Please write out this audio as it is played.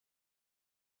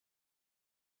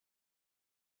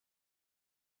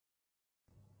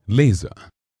Laser.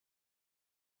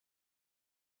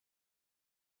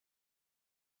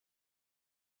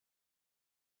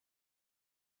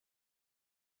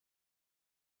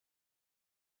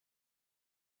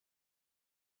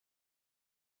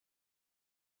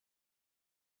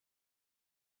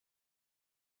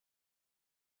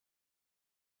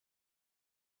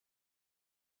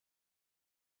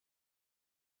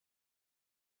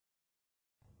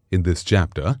 In this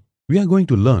chapter, we are going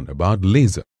to learn about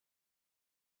laser.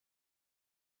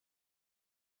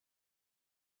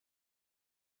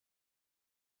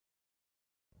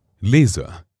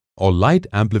 Laser, or light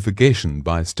amplification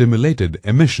by stimulated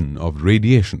emission of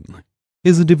radiation,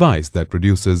 is a device that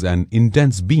produces an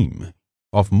intense beam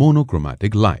of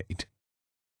monochromatic light.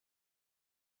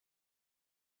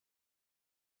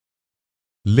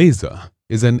 Laser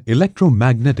is an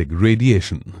electromagnetic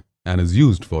radiation and is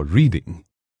used for reading,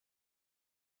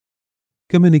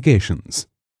 communications,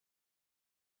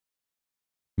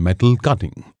 metal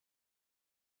cutting,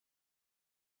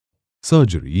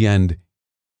 surgery and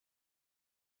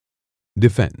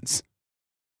defense.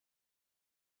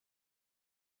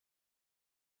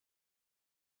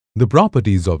 The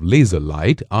properties of laser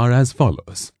light are as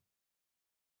follows.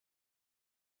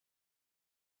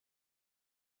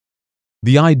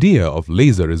 The idea of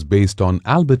laser is based on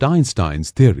Albert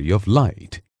Einstein's theory of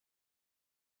light.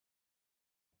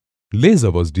 Laser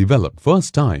was developed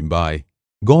first time by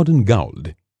Gordon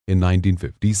Gould in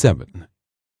 1957.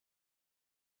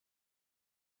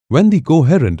 When the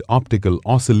coherent optical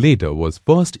oscillator was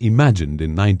first imagined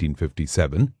in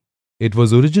 1957, it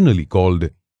was originally called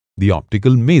the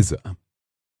optical maser.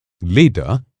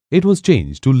 Later, it was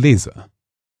changed to laser.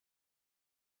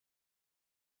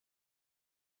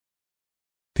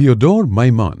 Theodore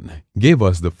Maimon gave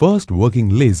us the first working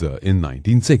laser in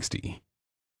 1960.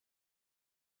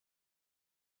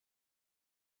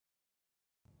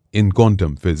 In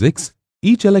quantum physics,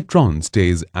 each electron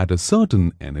stays at a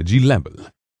certain energy level.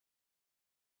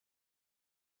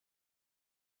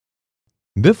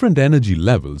 Different energy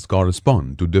levels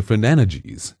correspond to different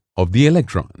energies of the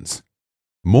electrons.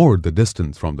 More the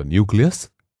distance from the nucleus,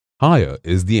 higher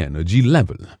is the energy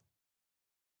level.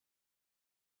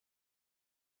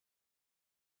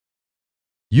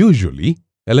 Usually,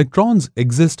 electrons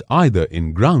exist either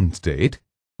in ground state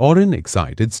or in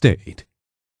excited state.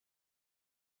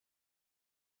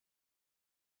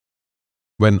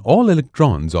 When all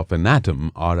electrons of an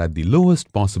atom are at the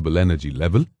lowest possible energy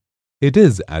level, it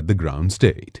is at the ground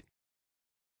state.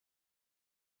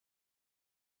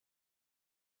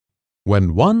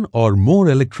 When one or more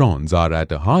electrons are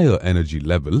at a higher energy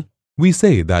level, we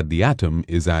say that the atom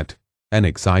is at an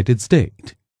excited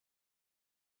state.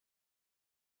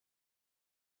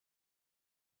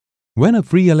 When a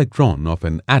free electron of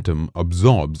an atom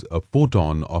absorbs a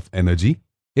photon of energy,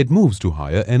 it moves to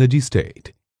higher energy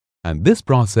state, and this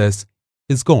process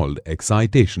is called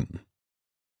excitation.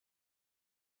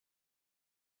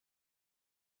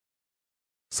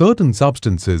 Certain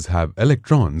substances have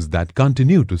electrons that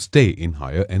continue to stay in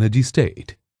higher energy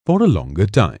state for a longer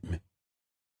time.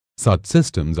 Such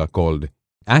systems are called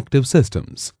active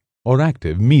systems or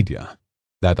active media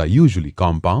that are usually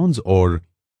compounds or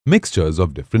mixtures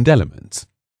of different elements.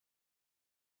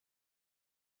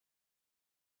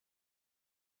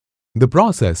 The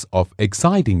process of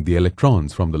exciting the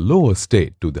electrons from the lower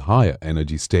state to the higher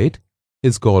energy state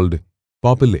is called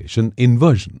population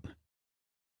inversion.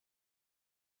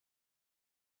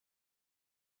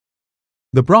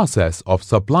 The process of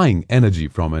supplying energy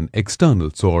from an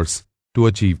external source to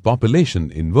achieve population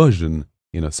inversion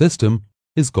in a system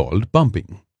is called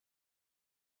pumping.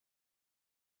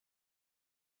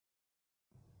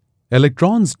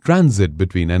 Electrons transit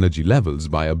between energy levels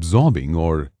by absorbing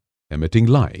or emitting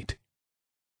light.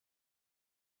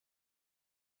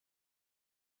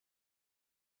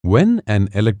 When an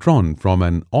electron from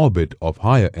an orbit of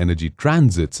higher energy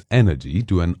transits energy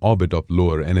to an orbit of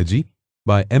lower energy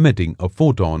by emitting a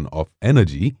photon of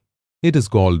energy, it is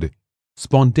called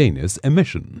spontaneous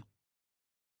emission.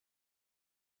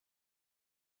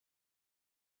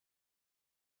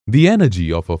 The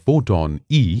energy of a photon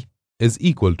E is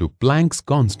equal to Planck's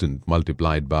constant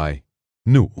multiplied by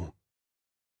nu.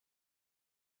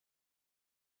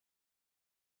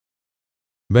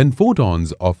 When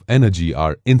photons of energy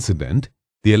are incident,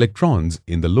 the electrons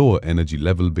in the lower energy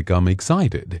level become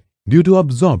excited due to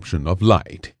absorption of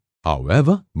light.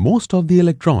 However, most of the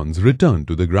electrons return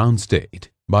to the ground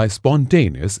state by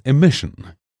spontaneous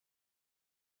emission.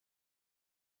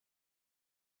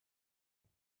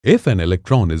 If an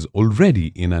electron is already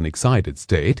in an excited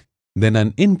state, then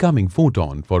an incoming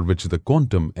photon for which the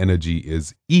quantum energy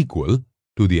is equal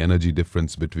to the energy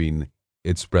difference between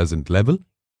its present level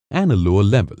and a lower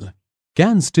level,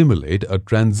 can stimulate a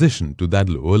transition to that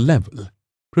lower level,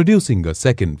 producing a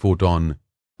second photon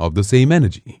of the same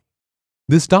energy.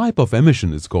 This type of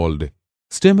emission is called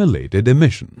stimulated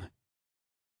emission.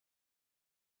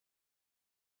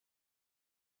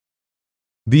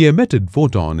 The emitted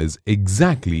photon is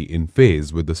exactly in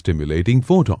phase with the stimulating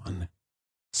photon.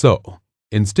 So,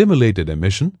 in stimulated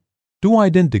emission, two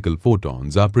identical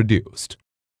photons are produced.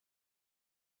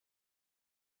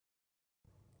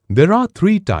 There are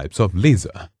three types of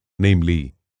laser,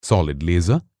 namely solid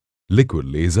laser, liquid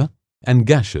laser, and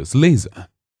gaseous laser.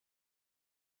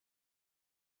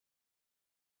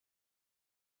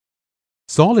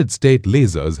 Solid-state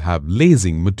lasers have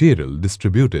lasing material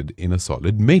distributed in a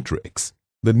solid matrix.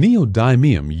 The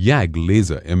neodymium YAG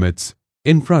laser emits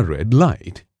infrared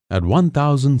light at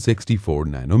 1064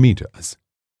 nanometers.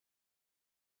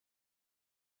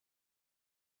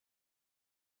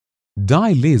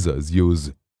 Dye lasers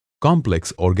use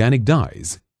complex organic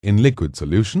dyes in liquid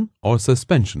solution or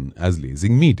suspension as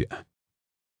lasing media.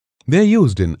 They are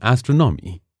used in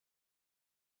astronomy,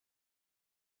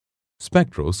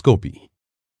 spectroscopy,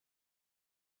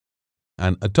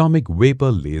 and atomic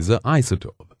vapor laser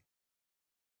isotope.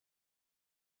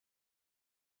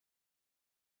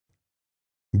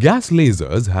 Gas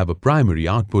lasers have a primary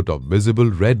output of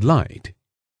visible red light.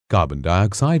 Carbon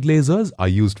dioxide lasers are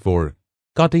used for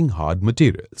cutting hard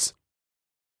materials.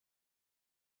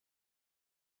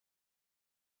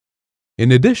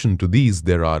 In addition to these,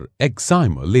 there are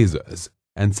excimer lasers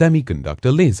and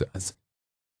semiconductor lasers.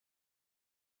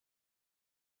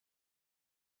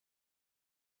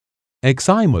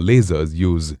 Excimer lasers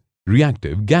use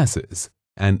reactive gases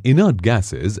and inert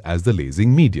gases as the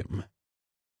lasing medium.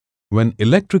 When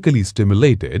electrically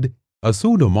stimulated, a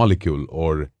pseudomolecule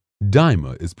or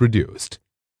dimer is produced.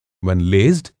 When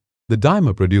lased, the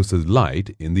dimer produces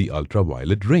light in the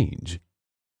ultraviolet range.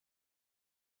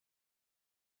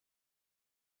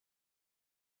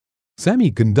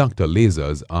 Semiconductor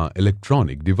lasers are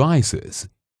electronic devices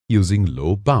using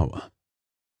low power.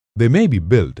 They may be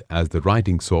built as the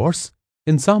writing source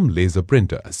in some laser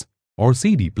printers or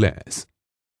CD players.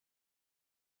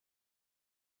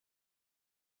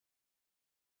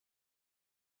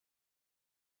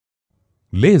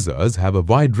 Lasers have a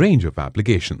wide range of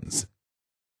applications.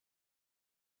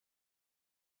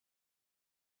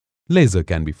 Laser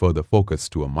can be further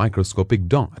focused to a microscopic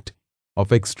dot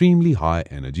of extremely high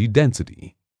energy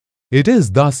density. It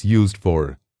is thus used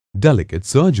for delicate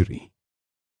surgery.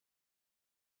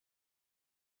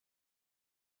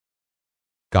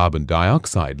 Carbon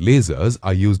dioxide lasers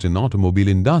are used in automobile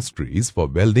industries for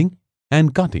welding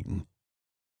and cutting.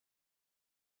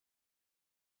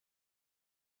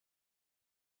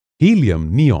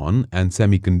 Helium, neon, and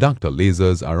semiconductor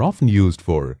lasers are often used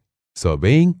for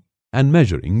surveying and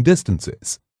measuring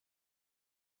distances.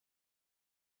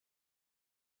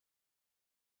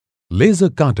 Laser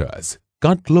cutters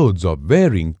cut clothes of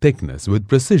varying thickness with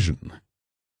precision.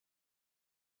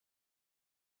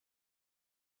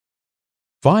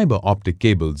 Fiber optic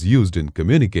cables used in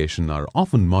communication are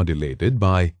often modulated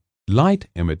by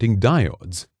light-emitting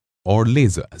diodes or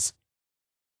lasers.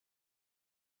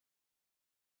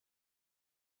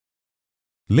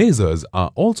 Lasers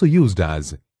are also used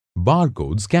as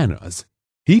barcode scanners,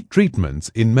 heat treatments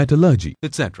in metallurgy,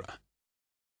 etc.